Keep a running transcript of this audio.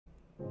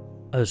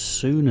As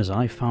soon as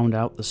I found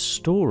out the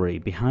story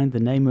behind the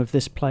name of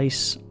this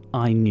place,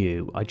 I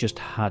knew I just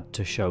had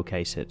to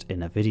showcase it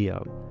in a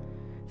video.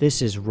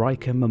 This is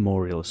Riker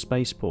Memorial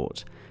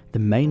Spaceport, the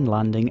main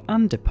landing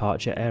and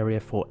departure area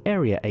for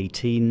Area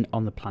 18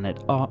 on the planet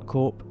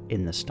ArcCorp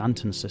in the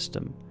Stanton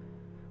system.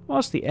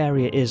 Whilst the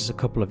area is a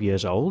couple of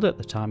years old at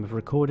the time of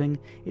recording,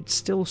 it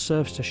still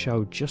serves to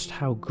show just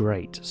how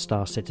great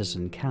Star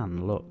Citizen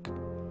can look.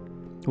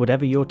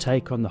 Whatever your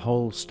take on the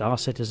whole Star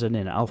Citizen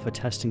in alpha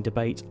testing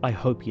debate, I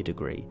hope you'd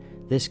agree,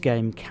 this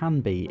game can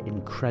be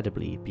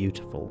incredibly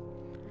beautiful.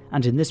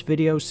 And in this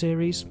video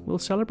series, we'll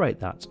celebrate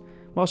that,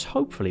 whilst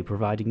hopefully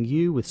providing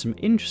you with some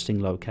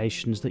interesting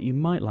locations that you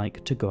might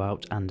like to go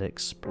out and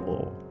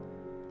explore.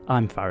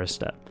 I'm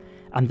Forrester,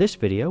 and this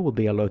video will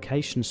be a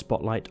location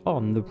spotlight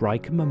on the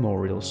Riker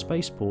Memorial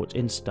Spaceport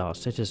in Star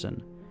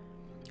Citizen.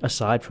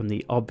 Aside from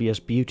the obvious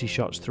beauty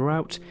shots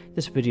throughout,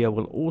 this video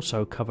will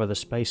also cover the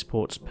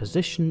spaceport's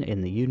position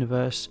in the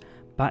universe,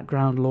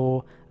 background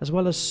lore, as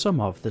well as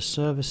some of the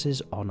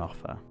services on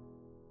offer.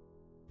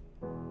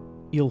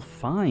 You'll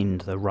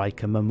find the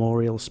Riker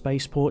Memorial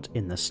Spaceport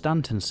in the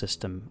Stanton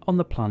system on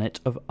the planet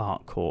of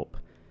ArcCorp.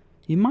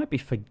 You might be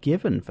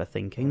forgiven for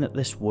thinking that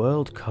this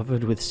world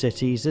covered with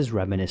cities is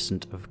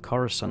reminiscent of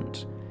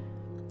Coruscant.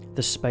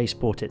 The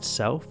spaceport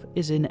itself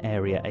is in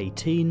Area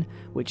 18,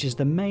 which is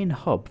the main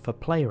hub for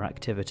player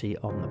activity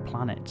on the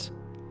planet.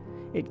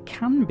 It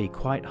can be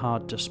quite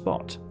hard to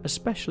spot,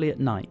 especially at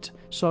night,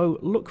 so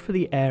look for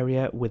the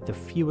area with the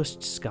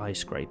fewest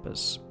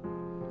skyscrapers.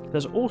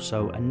 There's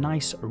also a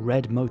nice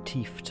red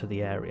motif to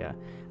the area,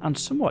 and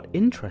somewhat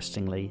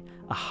interestingly,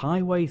 a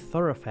highway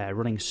thoroughfare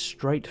running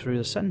straight through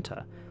the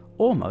centre,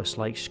 almost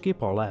like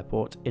Schiphol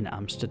Airport in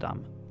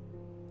Amsterdam.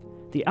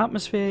 The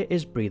atmosphere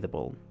is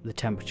breathable, the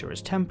temperature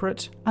is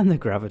temperate, and the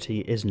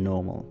gravity is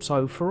normal,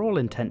 so for all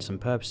intents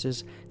and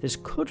purposes, this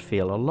could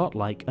feel a lot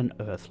like an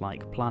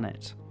Earth-like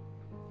planet.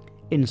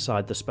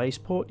 Inside the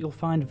spaceport you'll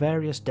find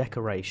various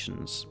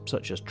decorations,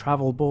 such as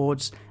travel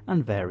boards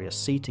and various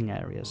seating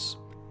areas.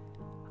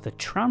 The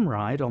tram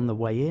ride on the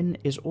way in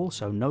is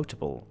also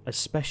notable,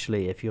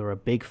 especially if you're a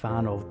big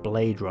fan of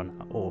Blade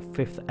Runner or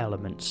Fifth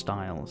Element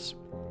styles.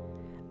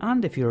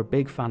 And if you're a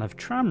big fan of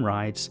tram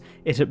rides,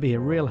 it'd be a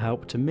real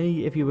help to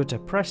me if you were to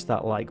press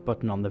that like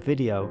button on the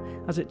video,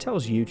 as it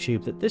tells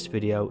YouTube that this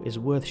video is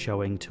worth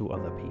showing to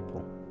other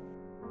people.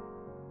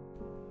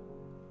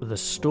 The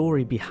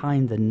story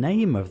behind the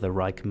name of the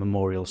Riker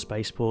Memorial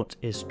Spaceport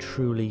is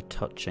truly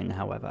touching,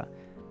 however.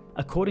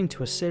 According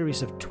to a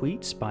series of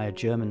tweets by a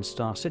German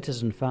Star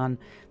Citizen fan,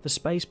 the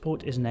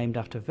spaceport is named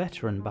after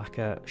veteran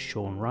backer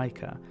Sean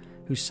Riker,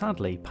 who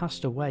sadly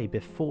passed away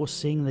before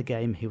seeing the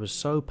game he was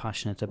so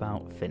passionate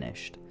about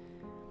finished.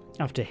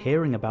 After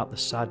hearing about the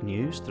sad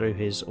news through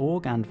his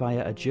org and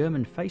via a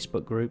German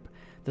Facebook group,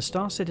 the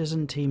Star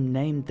Citizen team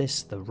named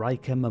this the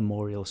Riker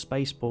Memorial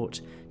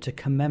Spaceport to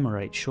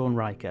commemorate Sean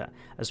Riker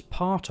as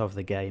part of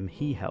the game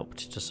he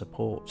helped to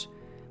support,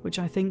 which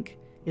I think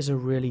is a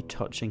really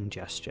touching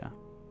gesture.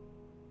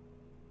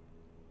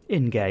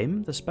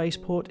 In-game, the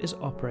spaceport is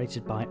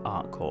operated by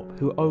ArcCorp,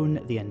 who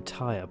own the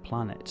entire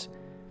planet.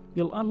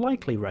 You'll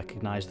unlikely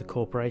recognise the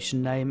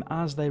corporation name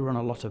as they run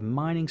a lot of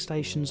mining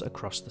stations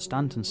across the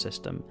Stanton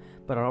system,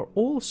 but are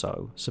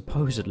also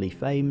supposedly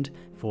famed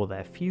for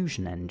their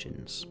fusion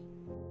engines.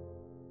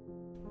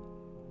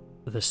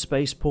 The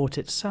spaceport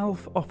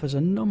itself offers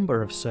a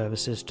number of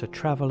services to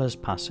travellers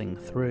passing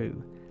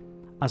through.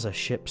 As a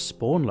ship's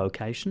spawn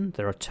location,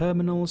 there are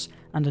terminals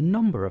and a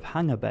number of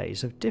hangar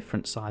bays of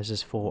different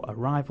sizes for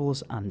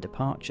arrivals and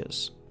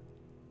departures.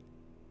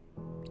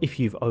 If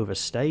you've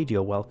overstayed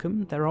your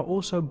welcome, there are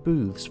also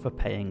booths for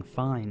paying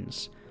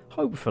fines.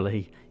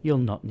 Hopefully, you'll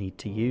not need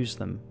to use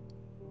them.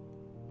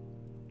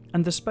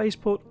 And the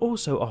spaceport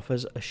also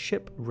offers a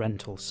ship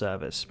rental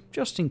service,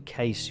 just in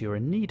case you're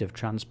in need of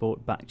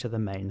transport back to the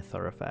main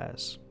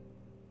thoroughfares.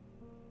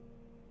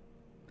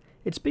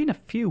 It's been a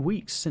few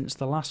weeks since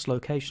the last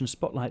location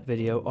spotlight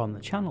video on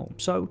the channel,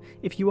 so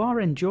if you are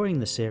enjoying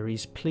the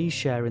series, please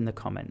share in the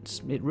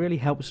comments. It really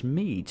helps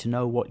me to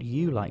know what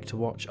you like to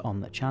watch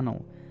on the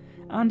channel.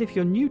 And if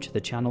you're new to the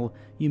channel,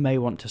 you may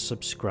want to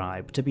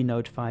subscribe to be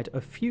notified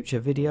of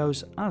future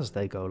videos as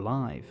they go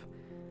live.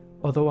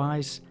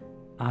 Otherwise,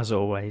 as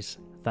always,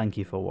 thank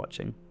you for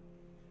watching.